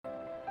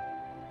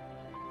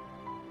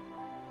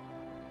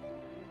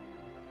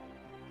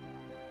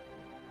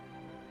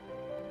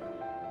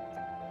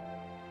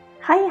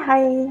Hei,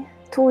 hei,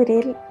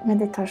 Toril,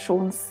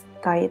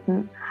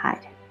 meditasjonsguiden her.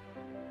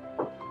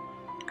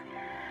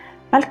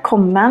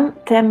 Velkommen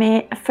til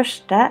min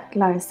første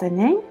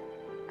livesending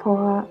på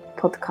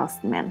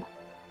podcasten min.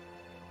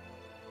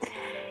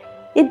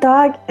 I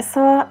dag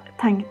så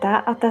tenkte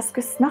jeg at jeg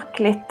skulle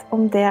snakke litt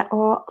om det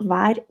å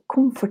være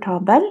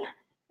komfortabel,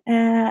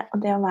 og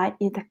det å være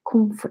i det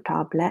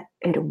komfortable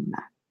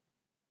rommet.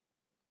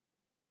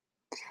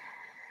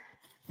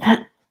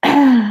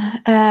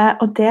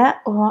 Og det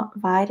å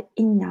være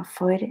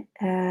innenfor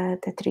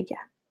det trygge.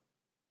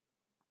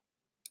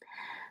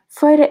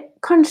 For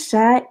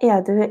kanskje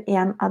er du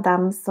en av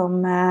dem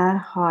som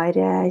har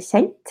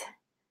kjent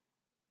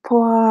på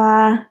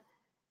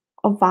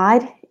å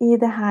være i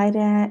det her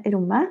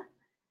rommet,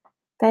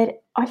 der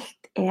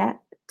alt er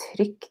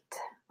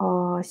trygt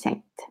og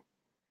kjent.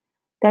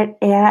 Der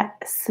er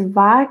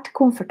svært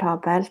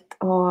komfortabelt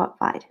å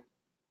være.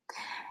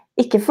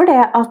 Ikke fordi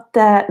at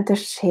det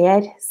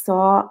skjer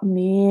så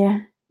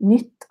mye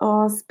nytt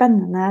og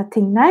spennende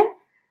ting der,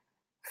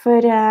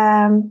 for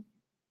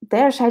det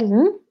er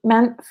sjelden,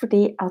 men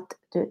fordi at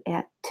du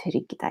er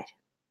trygg der.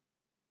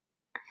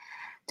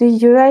 Du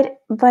gjør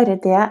bare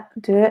det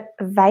du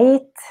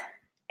vet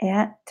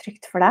er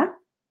trygt for deg.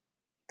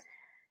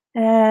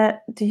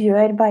 Du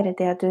gjør bare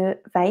det du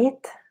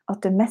vet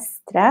at du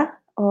mestrer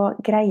og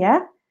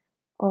greier,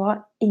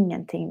 og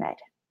ingenting mer.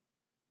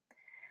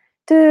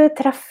 Du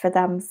treffer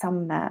de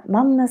samme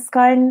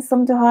menneskene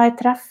som du har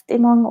treffet i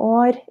mange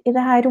år i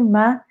dette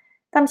rommet.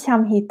 De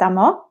kommer hit, de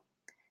også.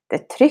 Det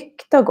er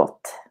trygt og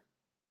godt.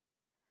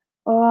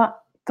 Og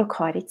dere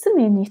har ikke så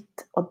mye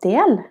nytt å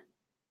dele.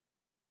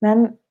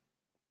 Men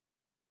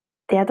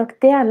det dere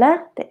deler,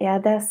 det er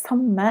det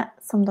samme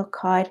som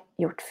dere har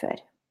gjort før.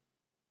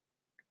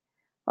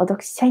 Og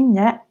dere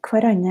kjenner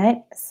hverandre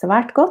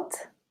svært godt.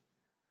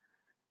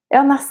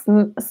 Ja,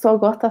 nesten så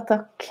godt at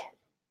dere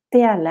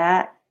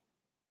deler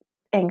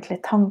egentlig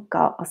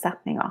tanker og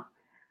setninger.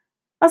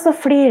 Og så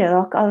flirer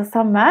dere av det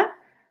samme,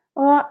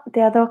 og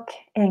det dere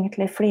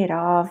egentlig flirer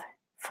av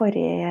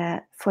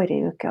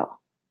forrige uke også.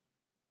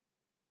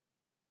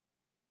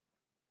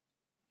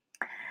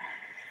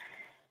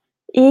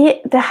 I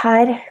det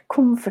her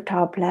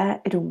komfortable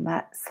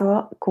rommet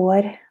så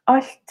går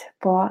alt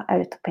på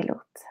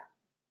autopilot.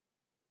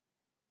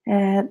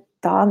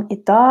 Dagen i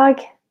dag,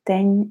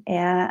 den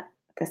er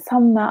det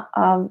samme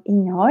av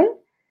innhold.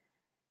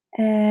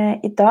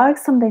 I dag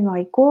som den var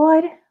i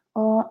går,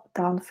 og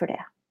dagen før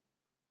det.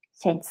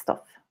 Kjent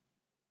stoff.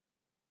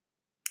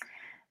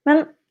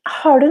 Men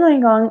har du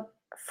noen gang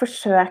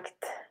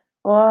forsøkt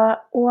å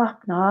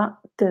åpne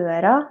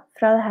døra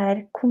fra det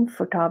her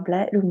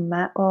komfortable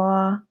rommet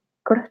og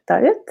gløtta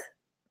ut?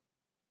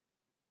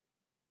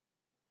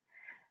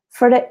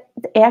 For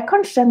det er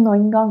kanskje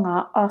noen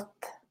ganger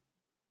at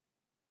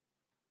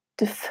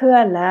du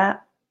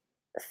føler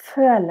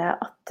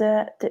at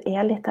du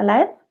er litt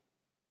alene.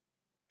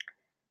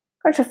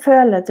 Kanskje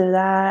føler du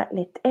deg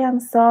litt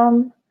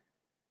ensom,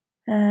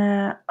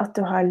 at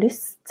du har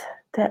lyst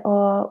til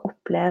å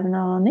oppleve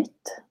noe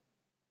nytt.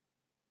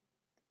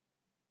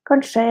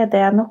 Kanskje er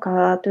det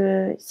noe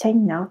du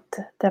kjenner at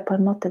det på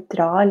en måte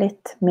drar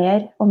litt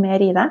mer og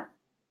mer i deg.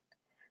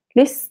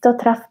 Lyst til å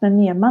treffe med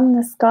nye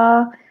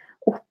mennesker,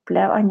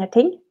 oppleve andre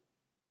ting.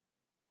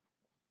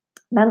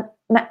 Men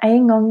med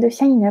en gang du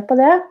kjenner på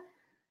det,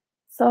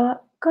 så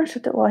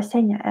kanskje du også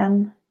kjenner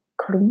en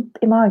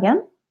klump i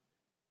magen.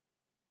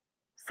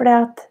 Fordi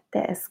at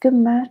det er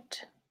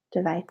skummelt,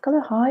 du vet hva du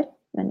har,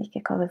 men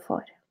ikke hva du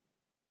får.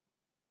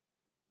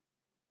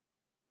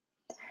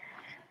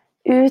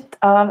 Ut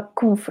av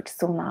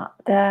komfortzona,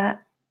 det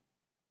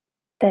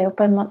er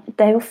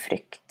jo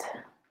frykt.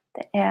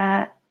 Det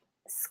er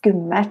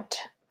skummelt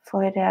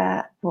for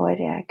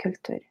vår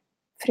kultur.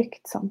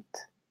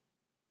 Fryktsomt.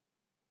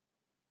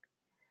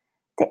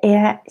 Det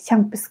er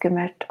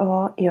kjempeskummelt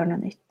å gjøre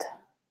noe nytt.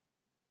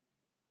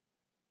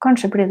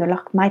 Kanskje blir du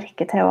lagt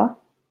merke til også.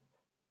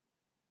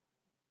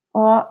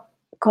 Og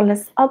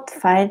hvilken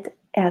atferd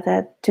er det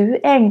du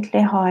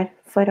egentlig har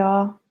for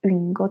å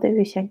unngå det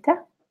ukjente?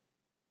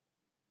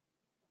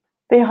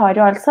 Vi har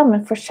jo alle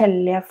sammen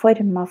forskjellige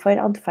former for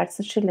atferd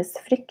som skyldes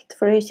frykt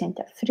for det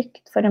ukjente,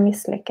 frykt for å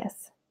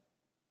mislykkes.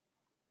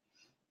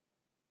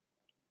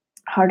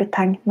 Har du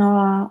tenkt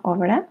noe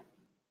over det?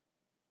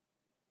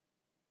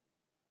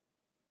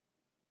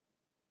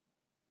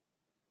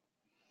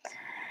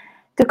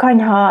 Du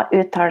kan ha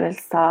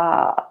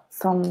uttalelser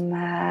som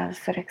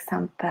for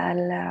eksempel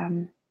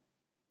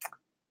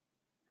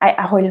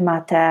jeg holder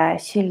meg til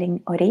kylling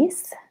og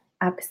ris.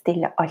 Jeg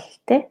bestiller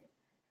alltid.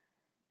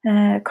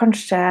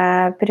 Kanskje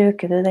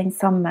bruker du den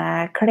samme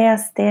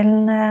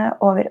klesstilen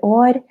over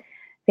år.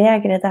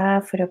 Vegrer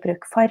deg for å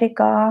bruke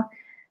farger,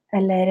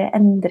 eller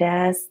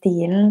endre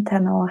stilen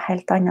til noe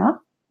helt annet.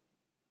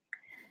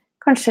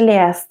 Kanskje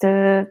leser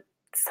du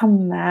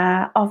samme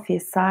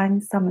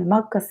avisene, samme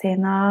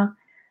magasiner.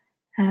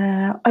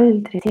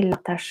 Aldri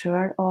tillat deg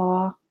selv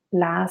å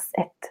lese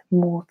et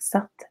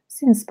motsatt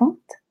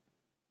synspunkt.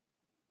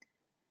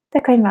 Det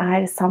kan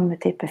være samme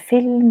type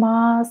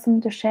filmer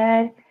som du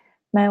ser,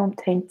 med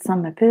omtrent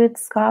samme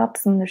budskap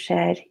som du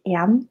ser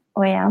igjen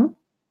og igjen.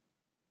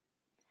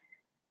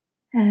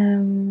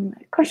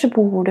 Kanskje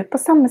bor du på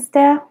samme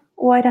sted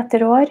år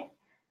etter år,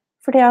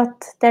 fordi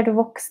at der du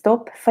vokste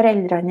opp,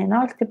 foreldrene dine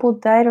har alltid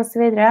bodd der, og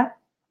så videre.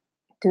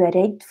 Du er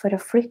redd for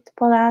å flytte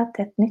på deg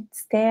til et nytt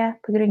sted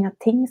på grunn av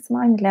ting som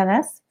er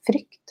annerledes,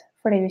 frykt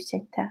for det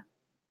ukjente.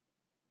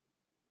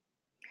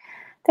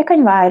 Det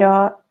kan være å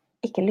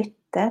ikke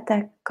lytte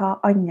til hva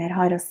andre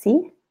har å si,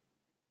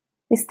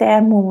 hvis det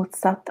er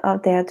motsatt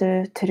av det du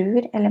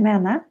tror eller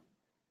mener.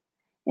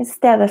 I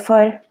stedet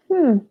for,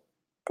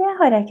 det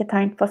har jeg ikke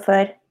tenkt på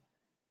før,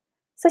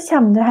 så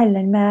kommer du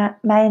heller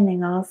med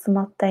meninger som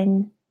at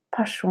den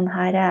personen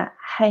her er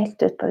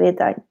helt ute på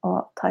viddene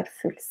og tar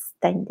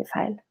fullstendig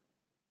feil.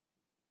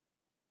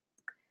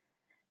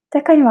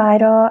 Det kan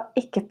være å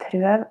ikke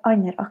prøve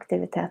andre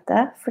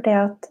aktiviteter, fordi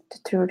at du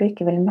tror du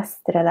ikke vil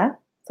mestre det,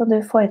 så du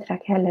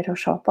foretrekker heller å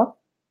se på.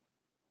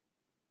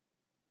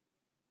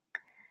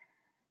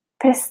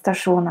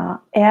 Prestasjoner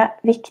er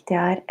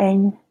viktigere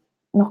enn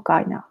noe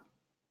annet.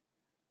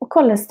 Og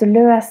hvordan du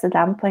løser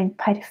dem på den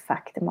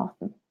perfekte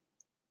måten.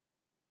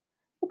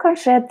 Og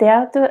kanskje er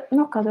det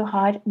noe du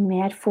har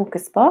mer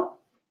fokus på,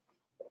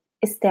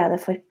 i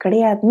stedet for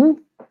gleden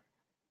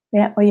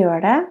ved å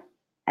gjøre det,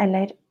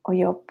 eller å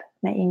jobbe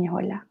med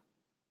innholdet.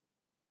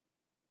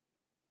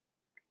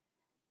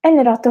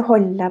 Eller at du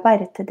holder deg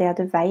bare til det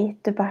du vet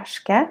du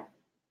behersker,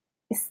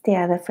 i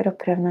stedet for å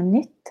prøve noe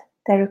nytt,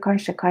 der du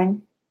kanskje kan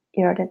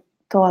gjøre det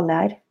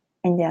dårligere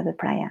enn det du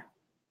pleier.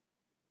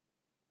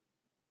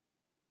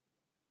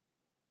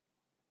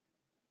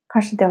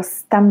 Kanskje det å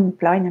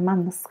stemple andre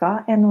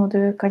mennesker er noe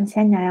du kan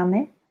kjenne igjen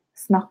i.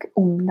 Snakk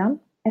om dem,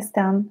 i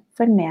stedet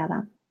for med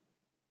dem.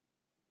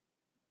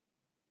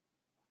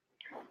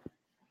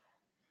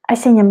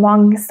 Jeg kjenner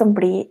mange som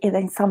blir i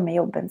den samme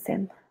jobben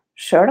sin,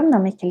 selv om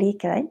de ikke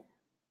liker den.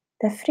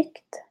 Det er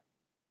frykt.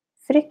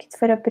 Frykt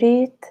for å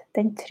bryte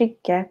den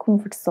trygge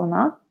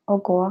komfortzonen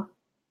og gå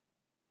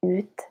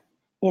ut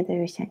i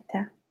det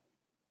ukjente.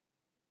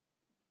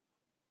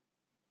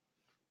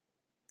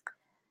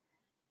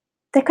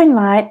 Det kan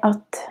være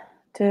at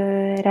du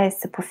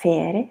reiser på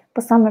ferie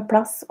på samme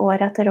plass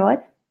år etter år.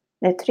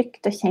 Det er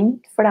trygt og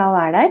kjent for deg å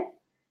være der,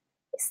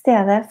 i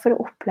stedet for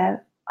å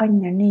oppleve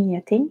andre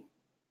nye ting.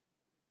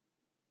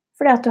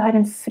 Fordi at du har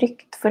en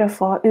frykt for å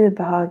få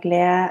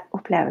ubehagelige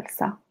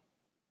opplevelser.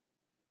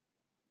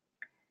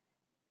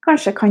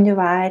 Kanskje kan du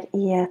være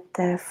i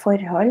et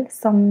forhold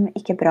som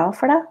ikke er bra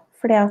for deg,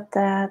 fordi at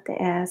det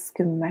er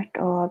skummelt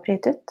å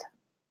bryte ut.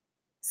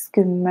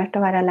 Skummelt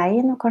å være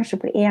alene og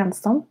kanskje bli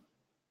ensom.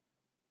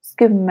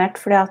 Skummelt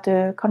fordi at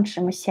du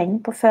kanskje må kjenne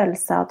på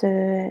følelser du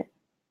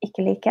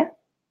ikke liker.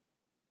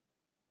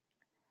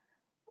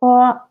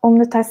 Og om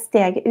du tar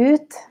steget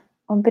ut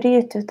og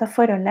bryter ut av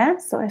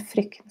forholdet, så er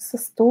frykten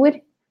så stor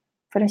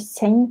for å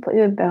kjenne på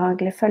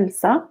ubehagelige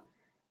følelser,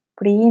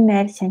 bli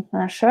mer kjent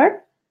med deg selv,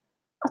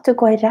 at du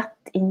går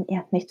rett inn i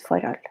et nytt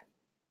forhold,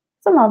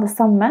 som var det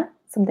samme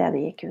som det du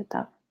gikk ut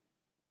av.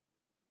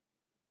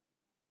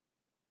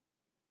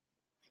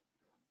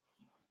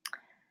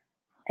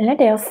 Eller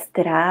det å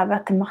streve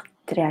etter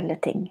materielle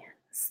ting,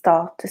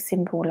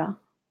 statussymboler.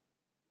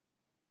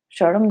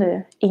 Selv om du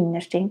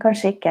innerst inne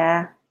kanskje ikke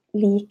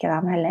liker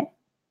dem heller.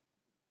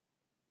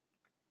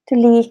 Du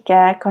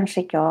liker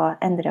kanskje ikke å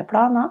endre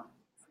planer,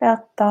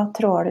 for da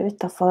trår du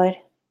utenfor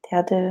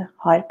det du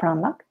har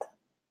planlagt.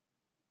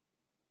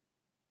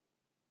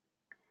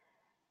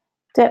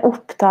 Du er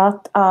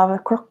opptatt av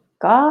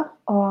klokka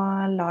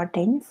og lar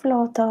den få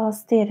lov til å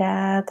styre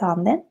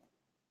dagen din.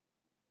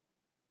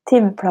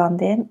 Timeplanen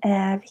din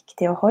er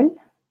viktig å holde,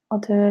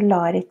 og du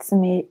lar ikke så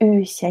mye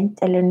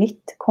ukjent eller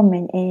nytt komme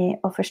inn i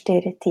og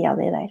forstyrre tida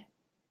di der.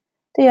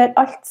 Du gjør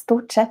alt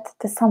stort sett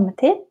til samme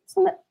tid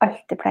som du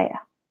alltid pleier.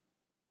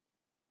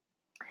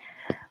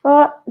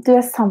 Og du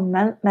er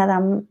sammen med de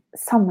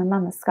samme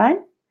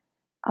menneskene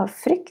av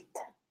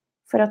frykt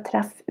for å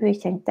treffe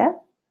ukjente,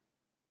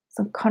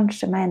 som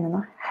kanskje mener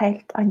noe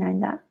helt annet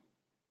enn deg.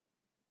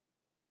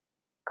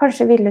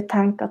 Kanskje vil du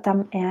tenke at de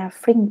er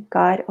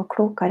flinkere og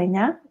klokere enn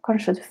deg.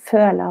 Kanskje du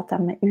føler at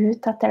de er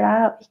ute etter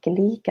deg og ikke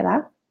liker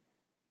deg.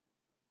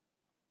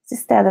 Så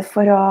i stedet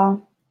for å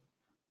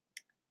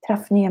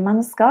treffe nye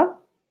mennesker,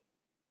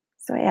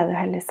 så er du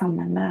heller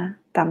sammen med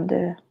dem du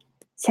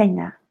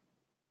kjenner,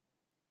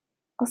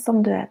 og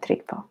som du er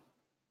trygg på.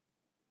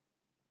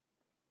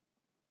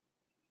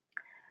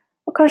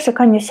 Og kanskje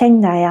kan du kjenne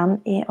deg igjen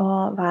i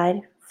å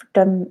være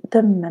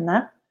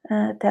dømmende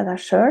til deg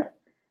selv,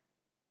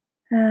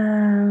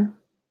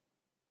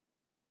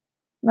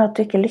 med at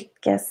du ikke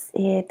lykkes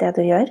i det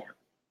du gjør.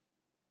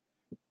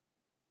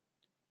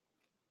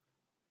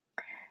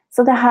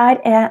 Så det her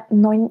er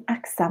noen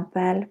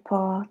eksempel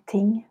på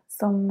ting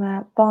som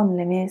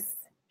vanligvis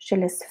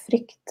skyldes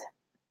frykt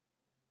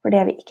for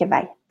det vi ikke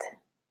vet.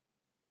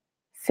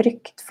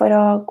 Frykt for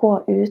å gå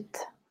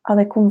ut av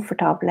det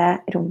komfortable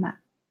rommet.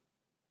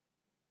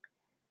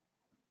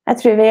 Jeg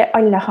tror vi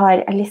alle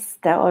har en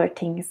liste over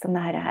ting som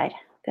dette her.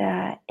 Det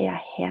er jeg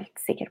helt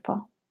sikker på.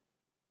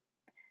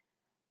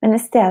 Men i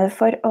stedet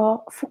for å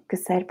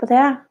fokusere på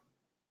det,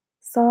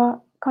 så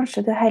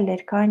kanskje du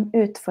heller kan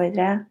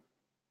utfordre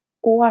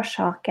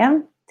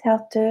årsaken til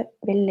at du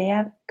vil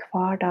leve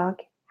hver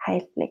dag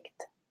helt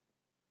likt.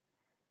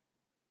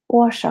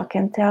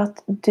 Årsaken til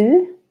at du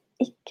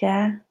ikke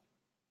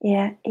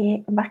er i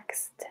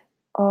vekst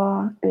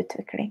og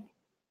utvikling.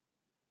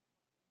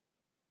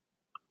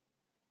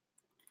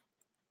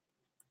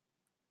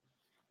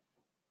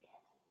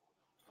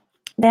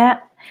 Det,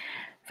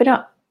 for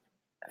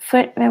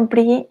ved å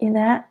bli i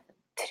det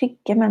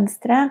trygge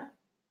mønstret,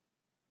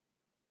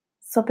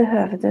 så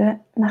behøver du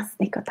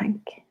nesten ikke å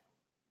tenke.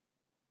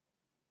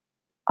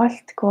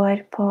 Alt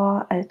går på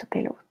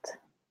autopilot.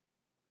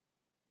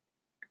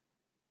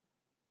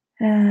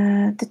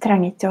 Du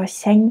trenger ikke å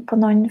kjenne på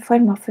noen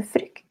former for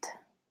frykt,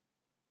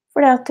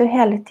 fordi at du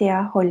hele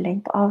tiden holder den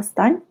på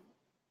avstand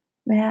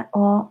med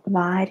å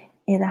være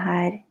i det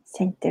her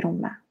kjente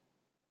rommet.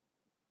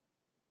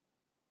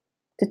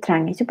 Du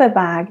trenger ikke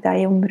bevege deg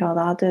i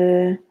områder du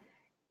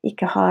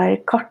ikke har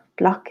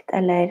kartlagt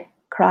eller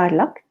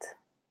klarlagt.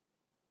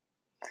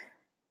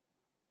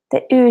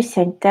 Det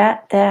ukjente,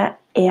 det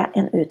er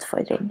en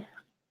utfordring.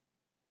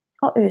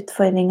 Og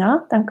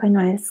utfordringer, de kan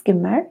være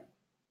skummel,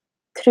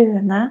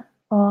 truende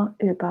og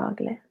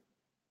ubehagelig.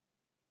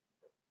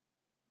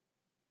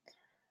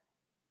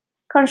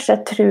 Kanskje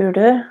tror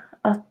du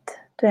at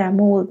du er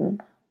moden,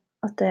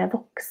 at du er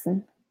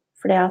voksen,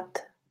 fordi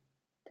at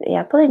du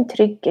er på den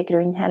trygge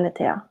grunnen hele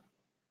tiden.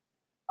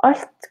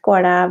 Alt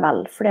går deg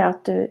vel, fordi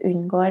at du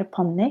unngår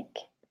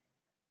panikk,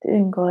 du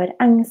unngår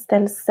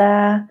engstelse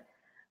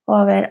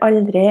over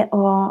aldri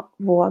å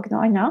våge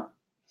noe annet.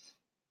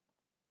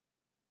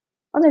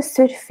 Og du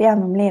surfer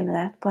gjennom livet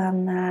ditt på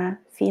en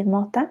fin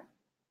måte.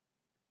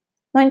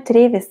 Noen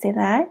trives i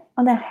det her,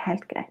 og det er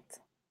helt greit.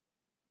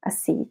 Jeg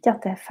sier ikke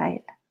at det er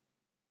feil.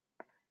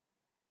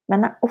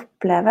 Men jeg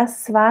opplever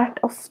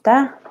svært ofte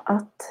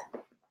at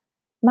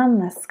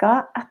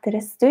mennesker etter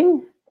en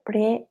stund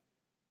blir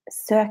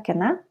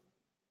søkende.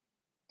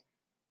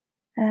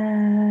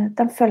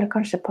 De føler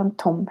kanskje på en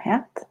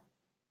tomhet,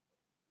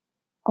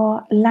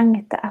 og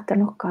lengter etter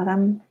noe de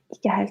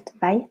ikke helt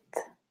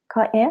vet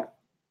hva er.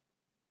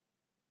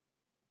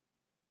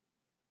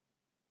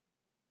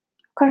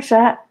 Kanskje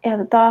er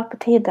det da på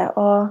tide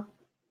å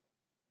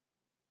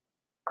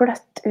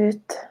gløtte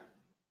ut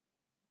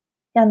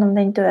gjennom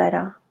den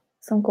døra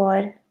som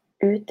går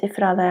ut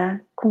ifra det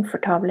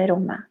komfortable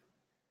rommet,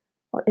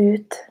 og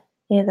ut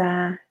i det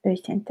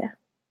ukjente.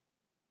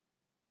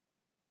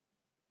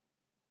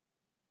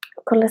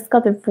 Hvordan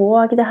skal du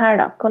våge det her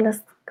da? Hvordan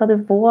skal du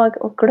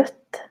våge å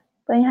gløtte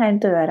på denne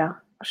døra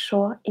og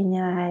se inn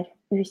i det her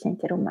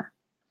ukjente rommet?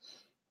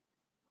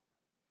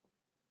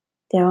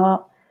 Det å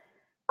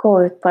gå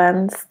ut på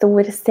en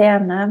stor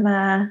scene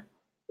med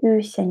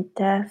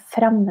ukjente,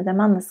 fremmede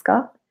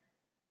mennesker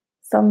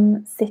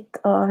som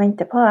sitter og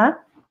venter på deg,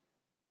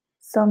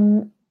 som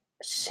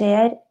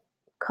ser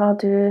hva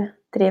du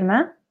driver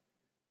med,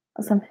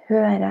 og som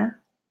hører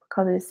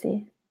hva du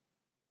sier.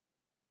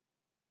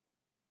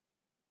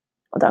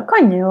 Og da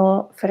kan du jo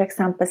for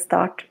eksempel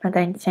starte med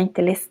den kjente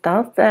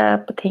lista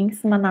på ting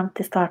som jeg nevnte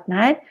i starten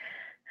her.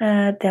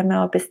 Det med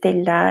å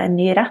bestille deg en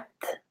ny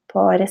rett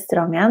på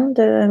restauranten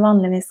du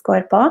vanligvis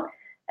går på,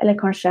 eller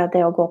kanskje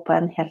det å gå på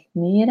en helt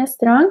ny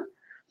restaurant.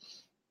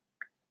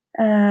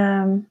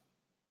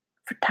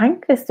 For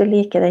tenk hvis du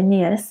liker den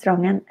nye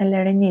restauranten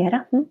eller den nye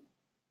retten.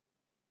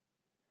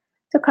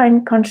 Du kan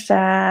kanskje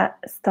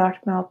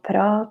starte med å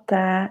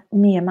prate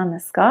nye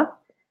mennesker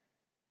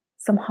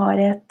som har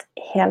et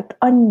helt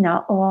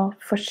annet og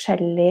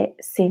forskjellig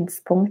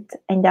synspunkt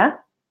enn deg.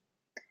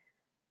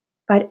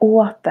 Vær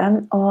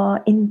åpen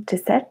og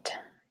interessert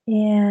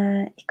i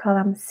hva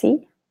de sier.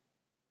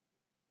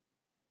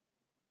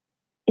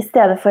 I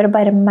stedet for å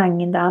bare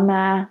menge deg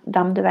med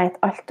dem du vet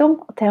alt om,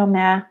 og til og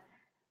med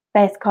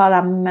vet hva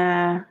de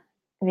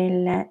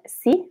vil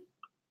si.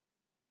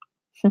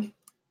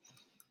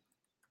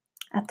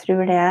 Jeg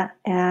tror det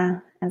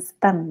er en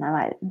spennende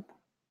verden.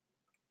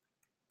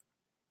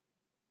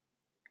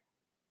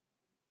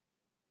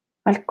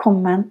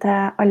 Velkommen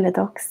til alle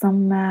dere som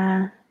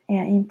er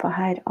innpå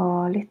her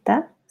og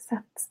lytter.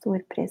 Sett stor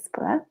pris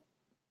på det.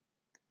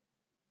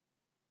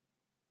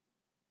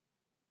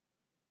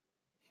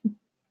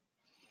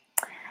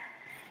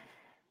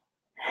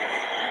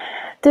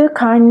 Du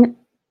kan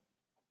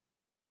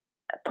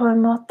på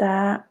en måte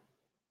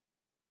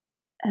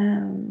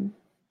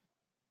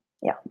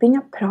begynne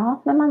å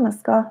prate med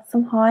mennesker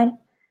som har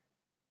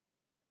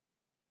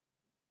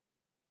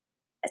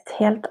et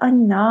helt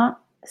annet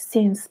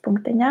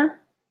synspunkt enn deg.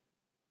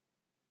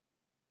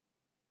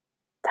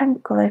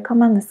 Tenk over hva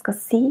mennesker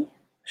sier,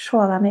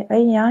 se dem i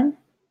øynene,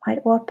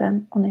 vær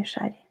åpen og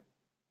nysgjerrig.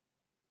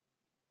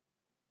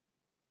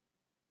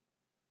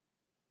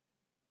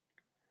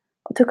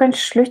 Og du kan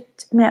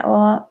slutte med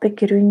å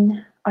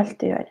begrunne alt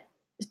du gjør.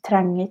 Du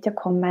trenger ikke å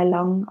komme med en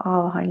lang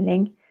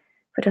avhandling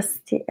for å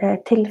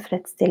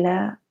tilfredsstille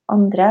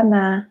andre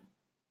med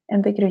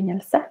en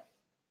begrunnelse.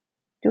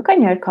 Du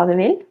kan gjøre hva du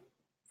vil,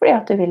 fordi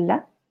at du vil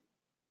det.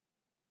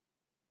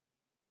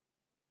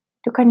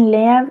 Du kan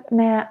leve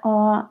med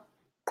å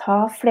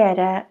ta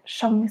flere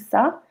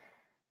sjanser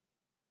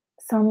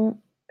som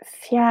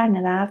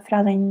fjerner deg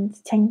fra den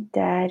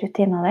kjente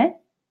rutinen din.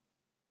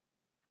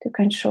 Du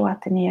kan se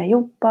etter nye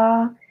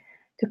jobber,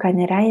 du kan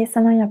reise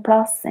en annen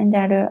plass enn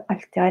der du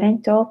alltid har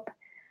endt opp,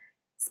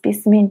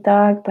 spise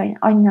middag på en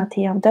annen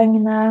tid av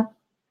døgnet,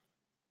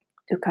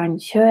 du kan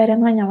kjøre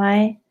en annen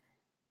vei.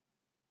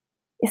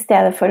 I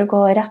stedet for å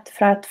gå rett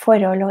fra et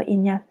forhold og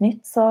inn i et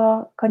nytt,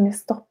 så kan du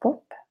stoppe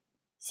opp,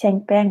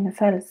 kjenne på egne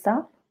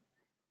følelser,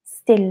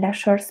 stille deg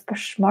selv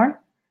spørsmål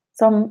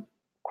som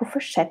hvorfor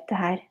skjedde det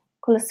her?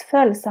 Hvilke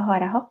følelser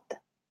har jeg hatt?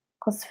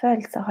 Hvilke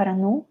følelser har jeg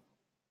nå?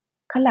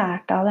 Hva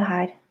lærte jeg av det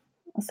her?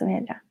 Og så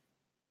videre.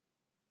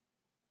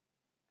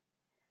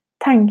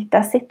 Tenk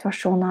deg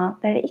situasjoner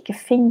der det ikke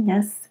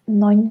finnes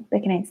noen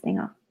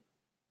begrensninger.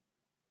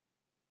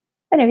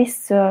 Bare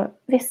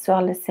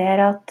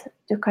visualisere at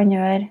du kan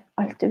gjøre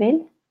alt du vil.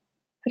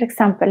 For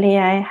eksempel i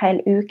en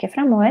hel uke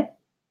fremover.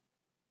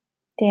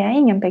 Det er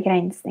ingen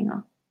begrensninger.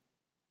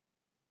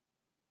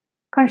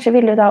 Kanskje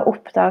vil du da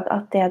oppdage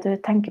at det du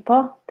tenker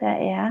på, det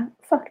er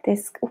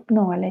faktisk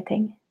oppnåelige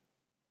ting.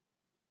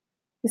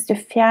 Hvis du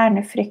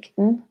fjerner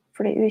frykten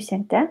for det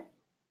ukjente,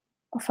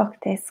 og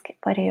faktisk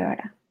bare gjør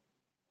det.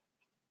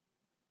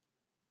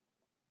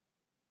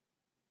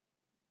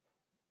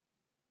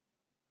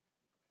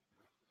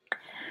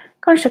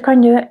 Kanskje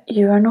kan du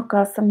gjøre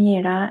noe som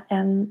gir deg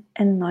en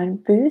enorm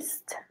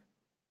boost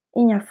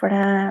innenfor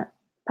det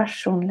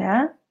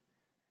personlige,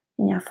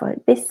 innenfor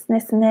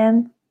businessen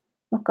din,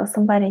 noe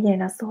som bare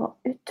gir deg så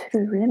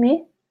utrolig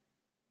mye.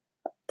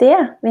 Det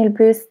vil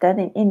booste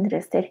din indre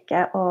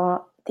styrke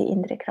og din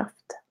indre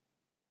kraft.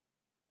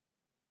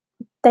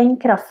 Den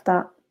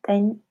kraften,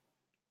 den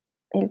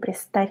vil bli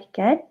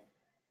sterkere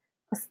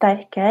og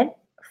sterkere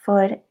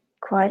for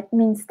hver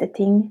minste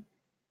ting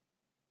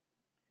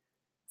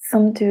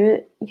som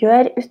du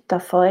gjør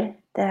utenfor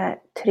det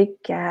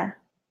trygge,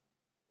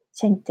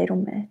 kjente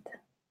rommet ditt.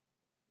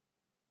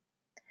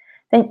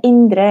 Den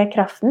indre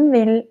kraften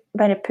vil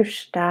bare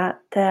pushe deg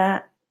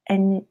til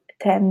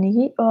en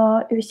ny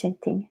og ukjent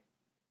ting.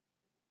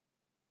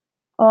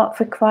 Og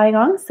for hver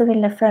gang så vil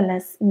det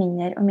føles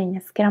mindre og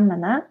mindre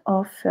skremmende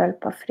å føle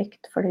på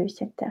frykt for det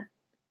ukjente.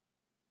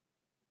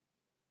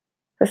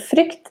 For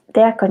frykt,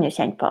 det kan du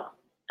kjenne på,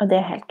 og det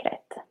er helt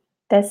greit.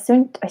 Det er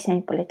sunt å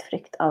kjenne på litt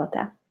frykt av og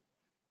til.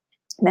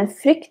 Men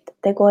frykt,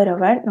 det går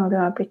over når du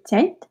har blitt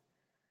kjent,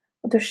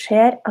 og du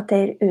ser at det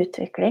gir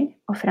utvikling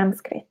og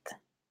fremskritt.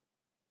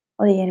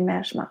 Og det gir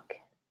mer smak.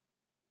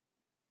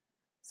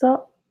 Så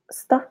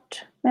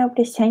start med å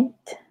bli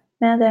kjent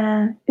med det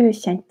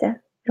ukjente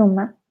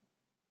rommet.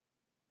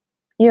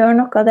 Gjør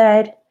noe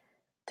der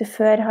du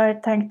før har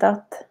tenkt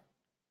at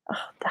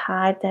det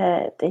her,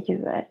 det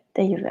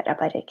gjør jeg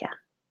bare ikke.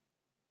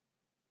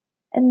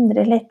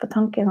 Endre litt på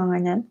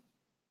tankegangen din.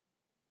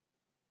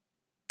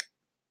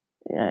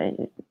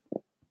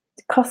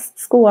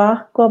 Kast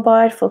skoene, gå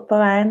barfot på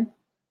veien,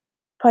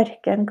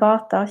 parken,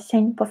 gata,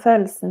 kjenn på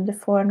følelsen du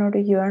får når du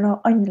gjør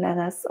noe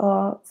annerledes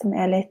og som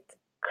er litt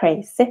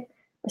crazy,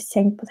 og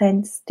kjenn på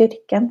den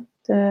styrken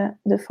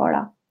du får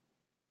da.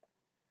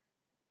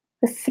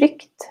 For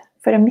frykt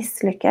for å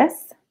mislykkes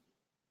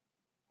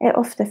er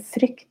ofte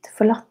frykt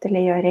for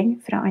latterliggjøring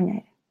fra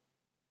andre.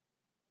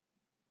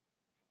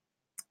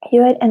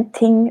 Gjør en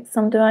ting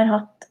som du har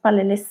hatt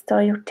veldig lyst til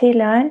å gjøre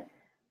tidligere,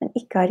 men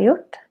ikke har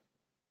gjort,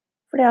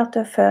 fordi at du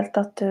har følt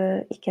at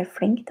du ikke er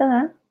flink til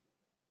det.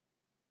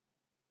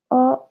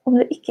 Og om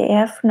du ikke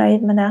er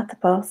fornøyd med det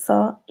etterpå, så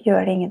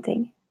gjør det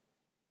ingenting.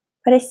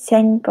 Bare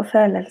kjenn på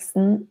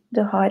følelsen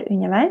du har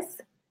underveis,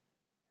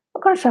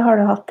 og kanskje har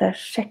du hatt det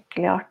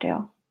skikkelig artig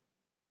også.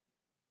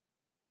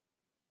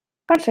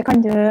 Kanskje kan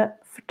du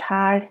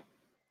fortelle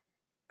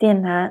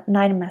dine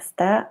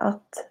nærmeste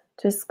at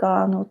du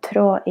skal nå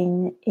trå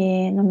inn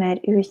i noe mer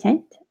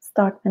ukjent,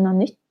 starte med noe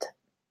nytt.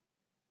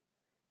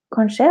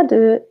 Kanskje er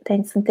du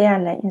den som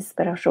deler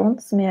inspirasjon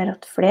som gjør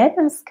at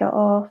flere ønsker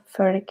å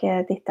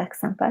følge ditt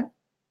eksempel.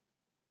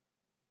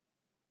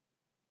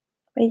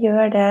 Og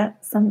gjør det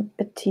som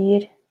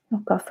betyr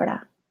noe for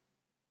deg.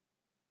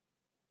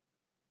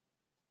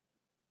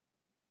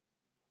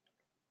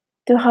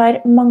 Du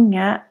har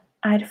mange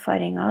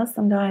erfaringer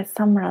som du har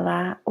samlet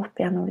deg opp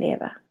gjennom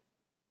livet.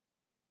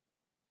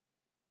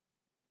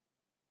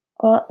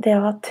 Og det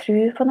å ha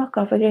tro på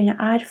noe på grunn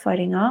av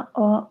erfaringer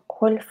og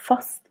holde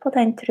fast på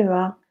den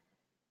trua,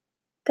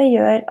 det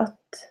gjør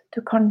at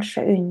du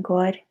kanskje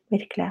unngår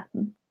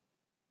virkeligheten.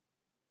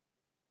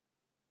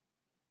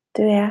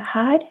 Du er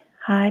her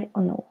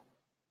og nå.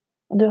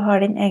 Og du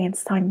har din egen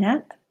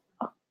sannhet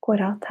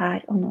akkurat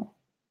her og nå.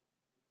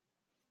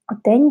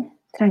 Og den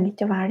trenger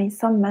ikke å være den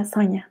samme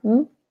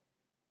sannheten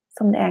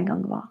som det en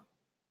gang var.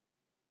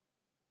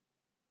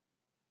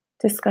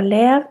 Du skal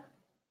leve,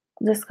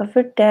 og du skal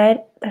vurdere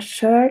deg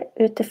selv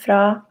ut ifra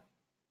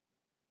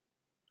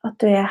at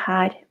du er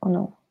her og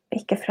nå,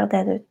 ikke fra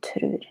det du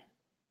tror.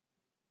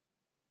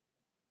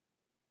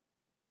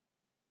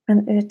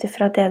 Men ut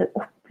ifra det du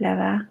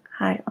opplever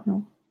her og nå.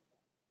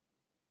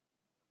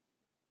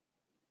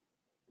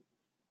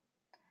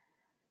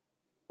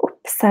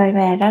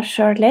 Observer deg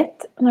selv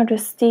litt når du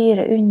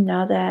styrer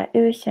unna det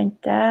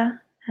ukjente,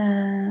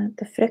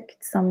 det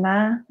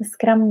fryktsomme, det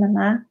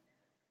skremmende.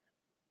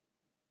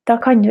 Da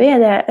kan du i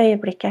det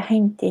øyeblikket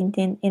hente inn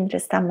din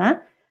indre stemme,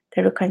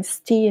 der du kan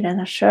styre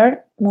deg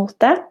selv mot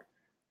det,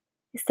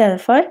 i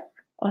stedet for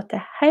at det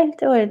er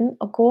helt i orden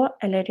å gå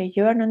eller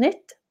gjøre noe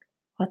nytt,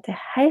 og at det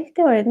er helt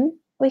i orden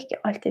å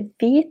ikke alltid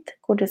vite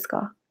hvor du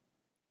skal.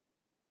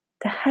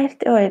 Det er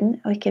helt i orden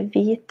å ikke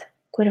vite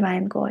hvor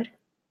veien går,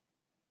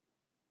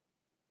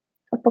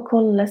 og på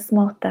hvilken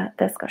måte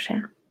det skal skje.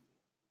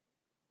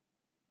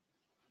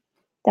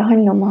 Det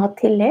handler om å ha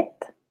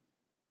tillit,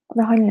 og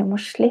det handler om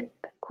å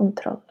slippe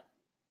kontroll.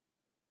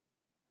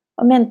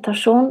 Og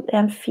meditasjon er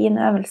en fin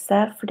øvelse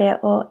for det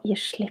å gi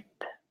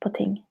slipp på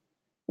ting.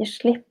 Gi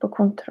slipp på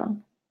kontroll.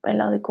 Bare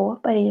la det gå,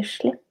 bare gi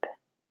slipp.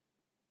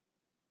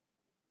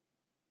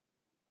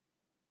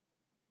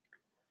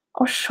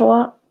 Og se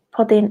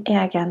på din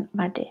egen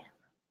verdi.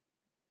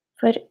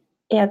 For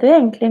er du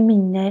egentlig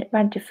mindre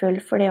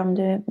verdifull fordi om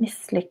du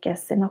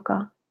mislykkes i noe?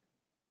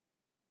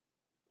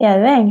 Er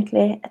du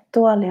egentlig et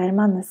dårligere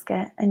menneske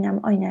enn de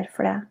andre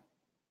for det?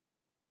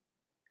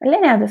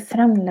 Eller er du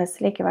fremdeles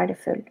like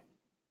verdifull?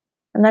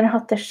 Men har du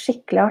hatt det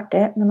skikkelig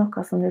artig med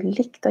noe som du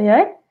likte å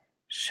gjøre,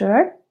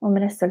 selv om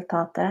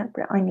resultatet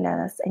ble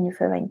annerledes enn du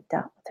forventet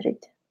og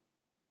trodde?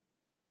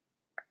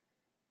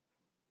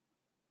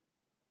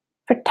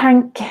 For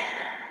tenk,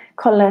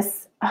 hvordan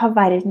har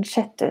verden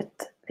sett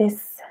ut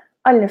hvis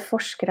alle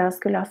forskere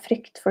skulle ha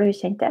frykt for det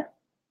ukjente?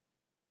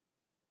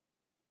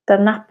 Det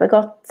har neppe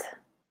gått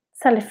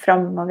særlig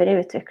fremover i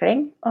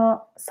utvikling,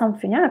 og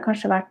samfunnet har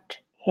kanskje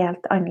vært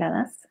helt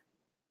annerledes.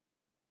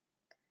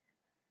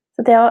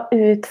 Så det å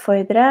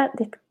utfordre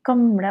ditt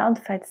gamle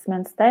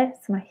atferdsmønster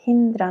som har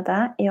hindret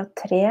deg i å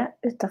tre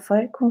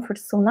utenfor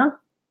komfortzonen,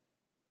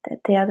 det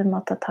er det du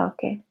må ta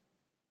tak i.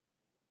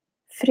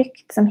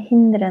 Frykt som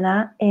hindrer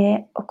deg i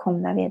å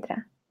komme deg videre.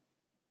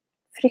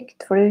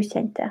 Frykt for det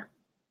ukjente.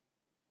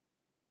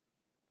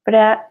 For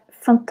det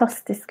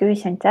fantastiske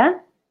ukjente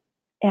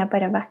er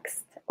bare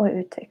vekst og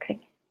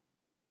utvikling.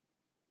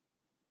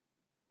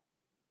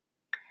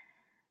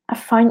 Jeg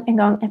fant en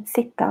gang et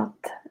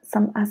sitat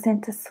som jeg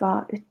syntes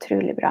var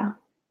utrolig bra.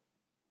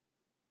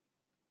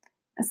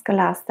 Jeg skal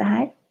lese det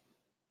her.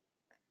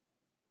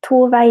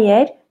 2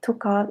 veier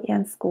tok av i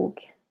en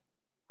skog,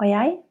 og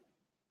jeg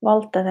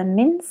valgte den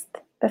minst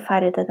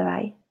beferdede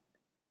vei.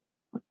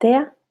 Og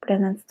det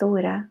ble den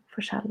store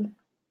forskjellen.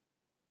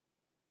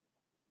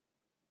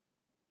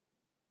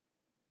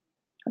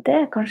 Og det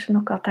er kanskje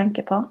noe å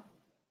tenke på.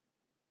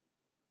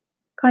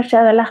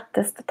 Kanskje er det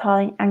lettest å ta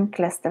den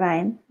enkleste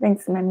veien, den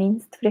som er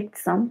minst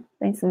fryktsom,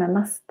 den som er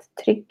mest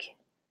trygg.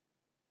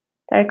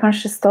 Der det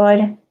kanskje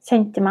står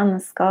kjente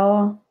mennesker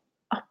og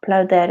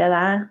applauderer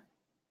deg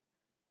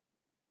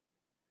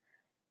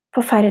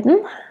på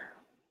ferden.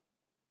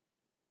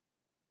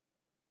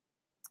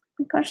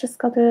 Men kanskje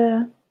skal du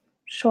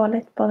se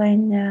litt på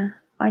den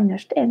andre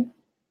stien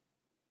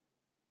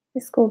i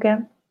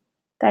skogen,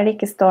 der det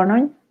ikke står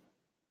noen,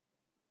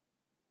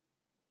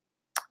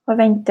 og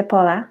venter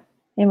på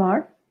deg i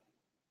mål.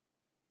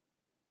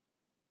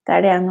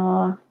 Der det er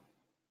noe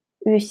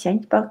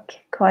ukjent bak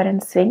hver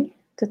en sving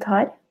du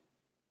tar.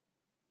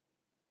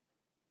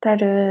 Der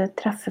du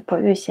treffer på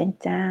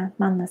ukjente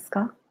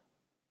mennesker.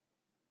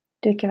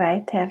 Du ikke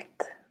vet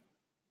helt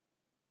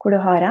hvor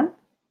du har dem,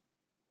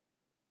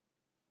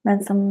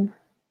 men som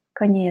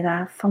kan gi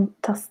deg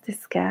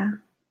fantastiske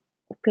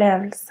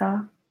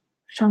opplevelser,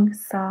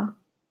 sjanser,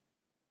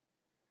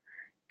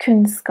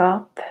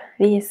 kunnskap,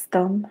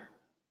 visdom.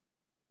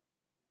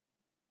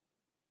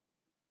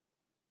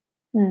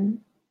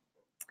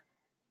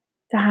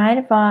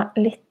 Dette var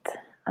litt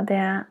av det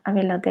jeg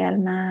ville dele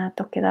med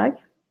dere i dag.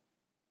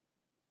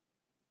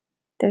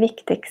 Det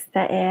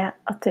viktigste er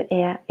at du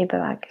er i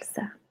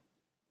bevegelse.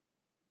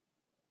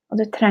 Og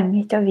du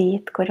trenger ikke å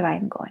vite hvor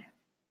veien går.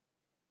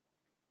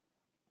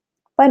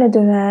 Bare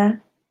du er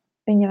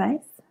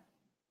underveis.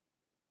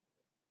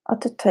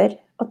 At du tør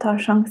å ta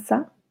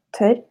sjanser,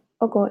 tør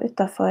å gå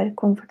utenfor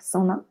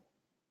komfortzonen.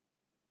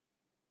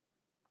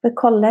 For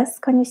hvordan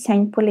kan du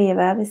kjenne på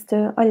livet hvis du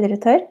aldri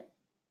tør?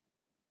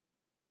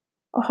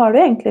 Og har du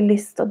egentlig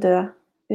lyst til å dø